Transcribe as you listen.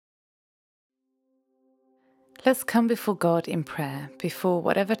Let's come before God in prayer before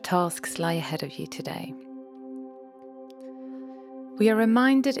whatever tasks lie ahead of you today. We are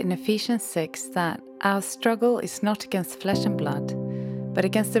reminded in Ephesians 6 that our struggle is not against flesh and blood, but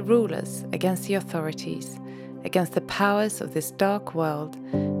against the rulers, against the authorities, against the powers of this dark world,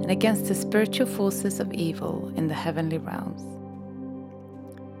 and against the spiritual forces of evil in the heavenly realms.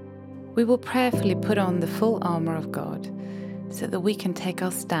 We will prayerfully put on the full armour of God so that we can take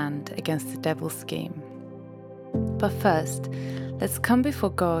our stand against the devil's scheme. But first, let's come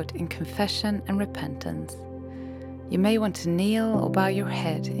before God in confession and repentance. You may want to kneel or bow your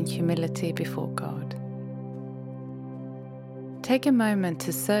head in humility before God. Take a moment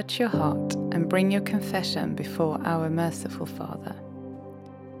to search your heart and bring your confession before our merciful Father.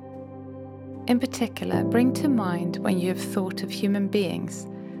 In particular, bring to mind when you have thought of human beings,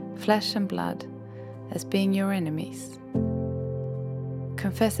 flesh and blood, as being your enemies.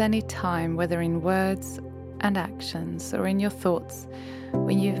 Confess any time, whether in words and actions or in your thoughts,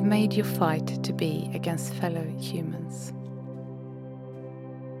 when you have made your fight to be against fellow humans.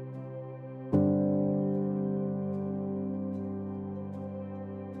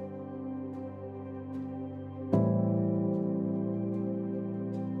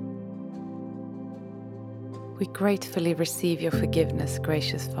 We gratefully receive your forgiveness,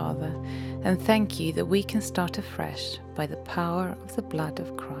 gracious Father, and thank you that we can start afresh by the power of the blood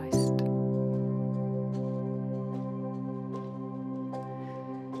of Christ.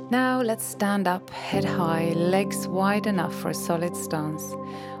 Now let's stand up, head high, legs wide enough for a solid stance,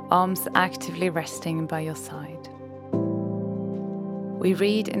 arms actively resting by your side. We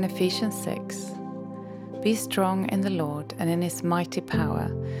read in Ephesians 6, "Be strong in the Lord and in His mighty power.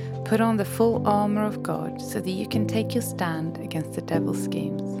 Put on the full armour of God so that you can take your stand against the devil's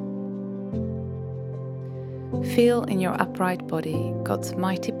schemes." Feel in your upright body God's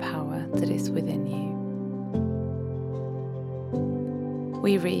mighty power that is within you.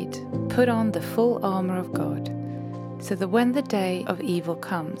 We read, "Put on the full armour of God, so that when the day of evil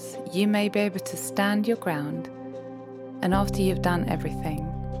comes, you may be able to stand your ground, and after you've done everything,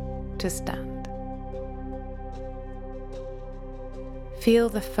 to stand." Feel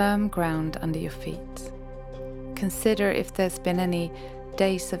the firm ground under your feet. Consider if there's been any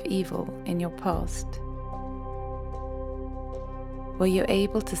days of evil in your past. Were you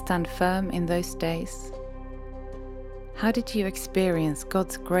able to stand firm in those days? How did you experience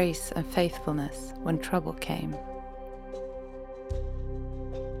God's grace and faithfulness when trouble came?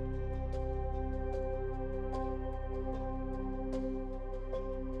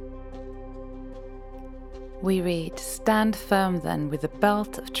 We read, "Stand firm then with the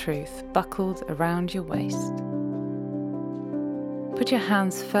belt of truth buckled around your waist." Put your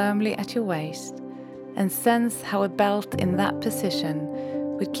hands firmly at your waist and sense how a belt in that position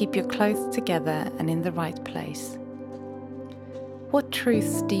would keep your clothes together and in the right place. What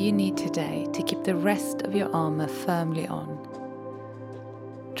truths do you need today to keep the rest of your armour firmly on?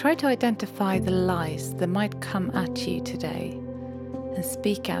 Try to identify the lies that might come at you today and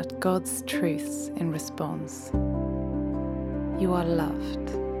speak out God's truths in response. You are loved.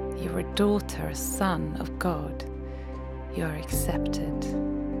 You are a daughter, a son of God. You are accepted.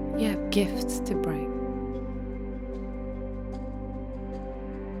 You have gifts to bring.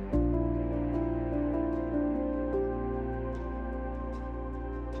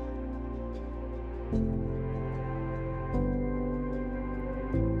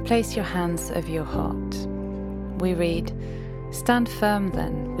 Place your hands over your heart. We read, "Stand firm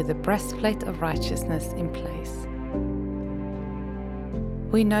then with the breastplate of righteousness in place."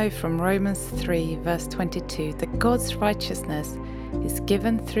 We know from Romans 3 verse 22 that God's righteousness is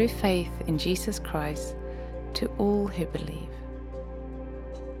given through faith in Jesus Christ to all who believe.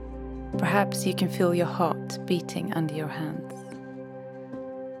 Perhaps you can feel your heart beating under your hands.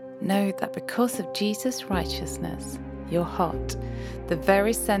 Know that because of Jesus' righteousness, your heart, the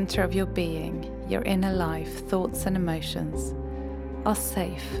very center of your being, your inner life, thoughts and emotions, are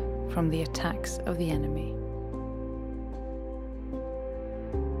safe from the attacks of the enemy.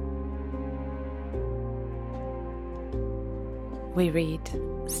 We read,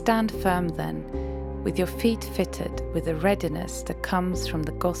 "Stand firm then, with your feet fitted with the readiness that comes from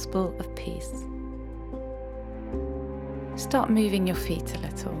the gospel of peace." Start moving your feet a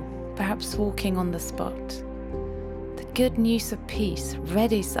little, perhaps walking on the spot. The good news of peace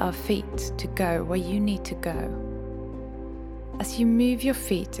readies our feet to go where you need to go. As you move your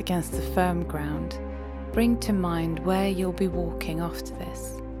feet against the firm ground, bring to mind where you'll be walking after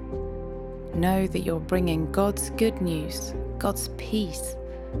this. Know that you're bringing God's good news, God's peace,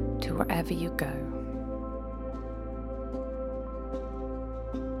 to wherever you go.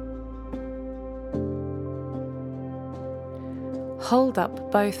 hold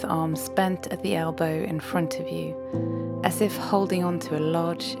up both arms bent at the elbow in front of you, as if holding onto a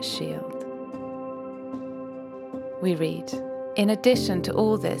large shield. We read, "In addition to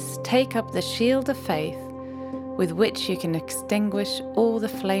all this, take up the shield of faith, with which you can extinguish all the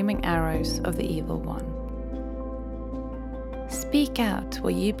flaming arrows of the evil one." Speak out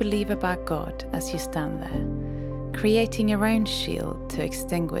what you believe about God as you stand there, creating your own shield to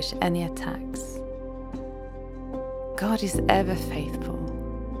extinguish any attacks. God is ever faithful.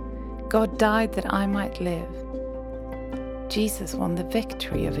 God died that I might live. Jesus won the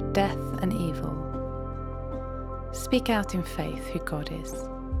victory over death and evil. Speak out in faith who God is.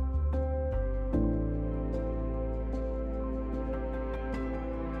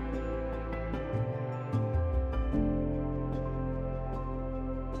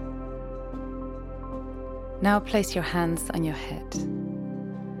 Now place your hands on your head.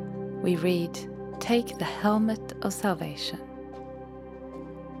 We read, "Take the helmet of salvation."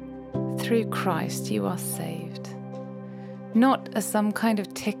 Through Christ you are saved, not as some kind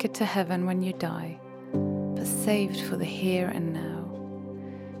of ticket to heaven when you die, but saved for the here and now,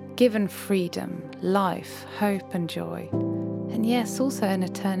 given freedom, life, hope and joy, and yes, also an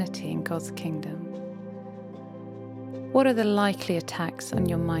eternity in God's kingdom. What are the likely attacks on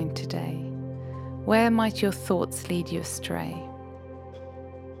your mind today? Where might your thoughts lead you astray?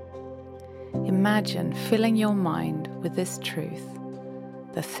 Imagine filling your mind with this truth,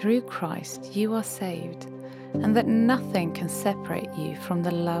 that through Christ you are saved, and that nothing can separate you from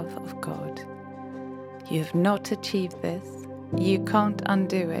the love of God. You have not achieved this, you can't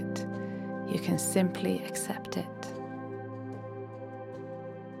undo it, you can simply accept it.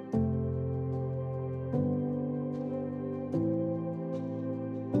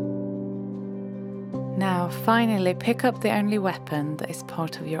 Now, finally, pick up the only weapon that is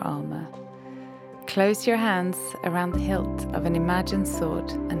part of your armor. Close your hands around the hilt of an imagined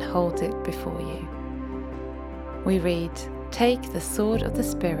sword and hold it before you. We read, "Take the sword of the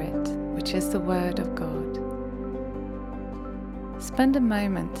Spirit, which is the word of God." Spend a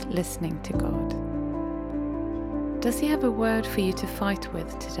moment listening to God. Does He have a word for you to fight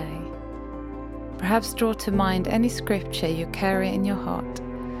with today? Perhaps draw to mind any scripture you carry in your heart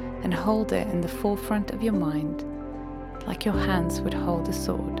and hold it in the forefront of your mind, like your hands would hold a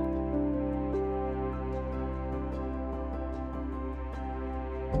sword.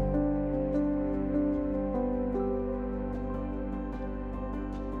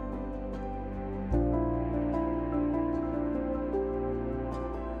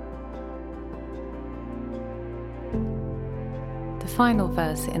 The final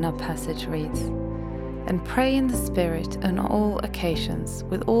verse in our passage reads, "And pray in the Spirit on all occasions,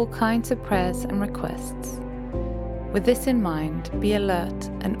 with all kinds of prayers and requests. With this in mind, be alert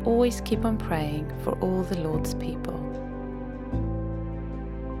and always keep on praying for all the Lord's people."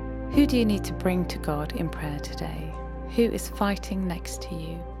 Who do you need to bring to God in prayer today? Who is fighting next to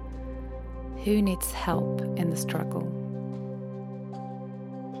you? Who needs help in the struggle?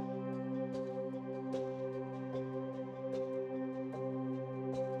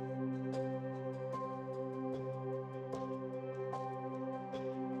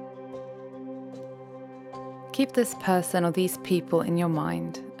 Keep this person or these people in your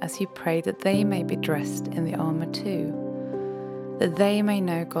mind as you pray that they may be dressed in the armor too, that they may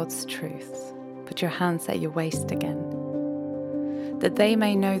know God's truth. Put your hands at your waist again. That they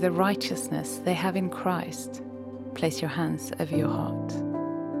may know the righteousness they have in Christ. Place your hands over your heart.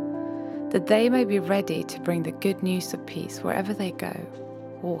 That they may be ready to bring the good news of peace wherever they go.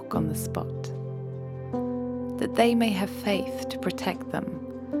 Walk on the spot. That they may have faith to protect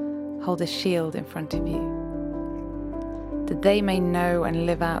them. Hold a shield in front of you. That they may know and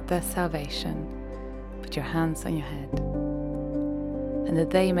live out their salvation. Put your hands on your head. And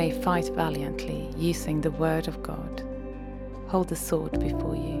that they may fight valiantly using the word of God. Hold the sword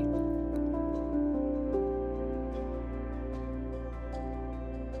before you.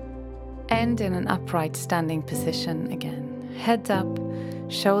 End in an upright standing position again. Head up,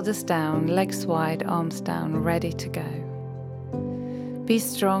 shoulders down, legs wide, arms down, ready to go. Be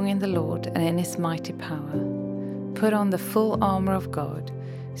strong in the Lord and in His mighty power. Put on the full armor of God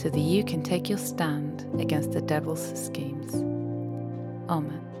so that you can take your stand against the devil's schemes.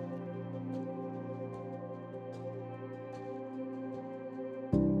 Amen.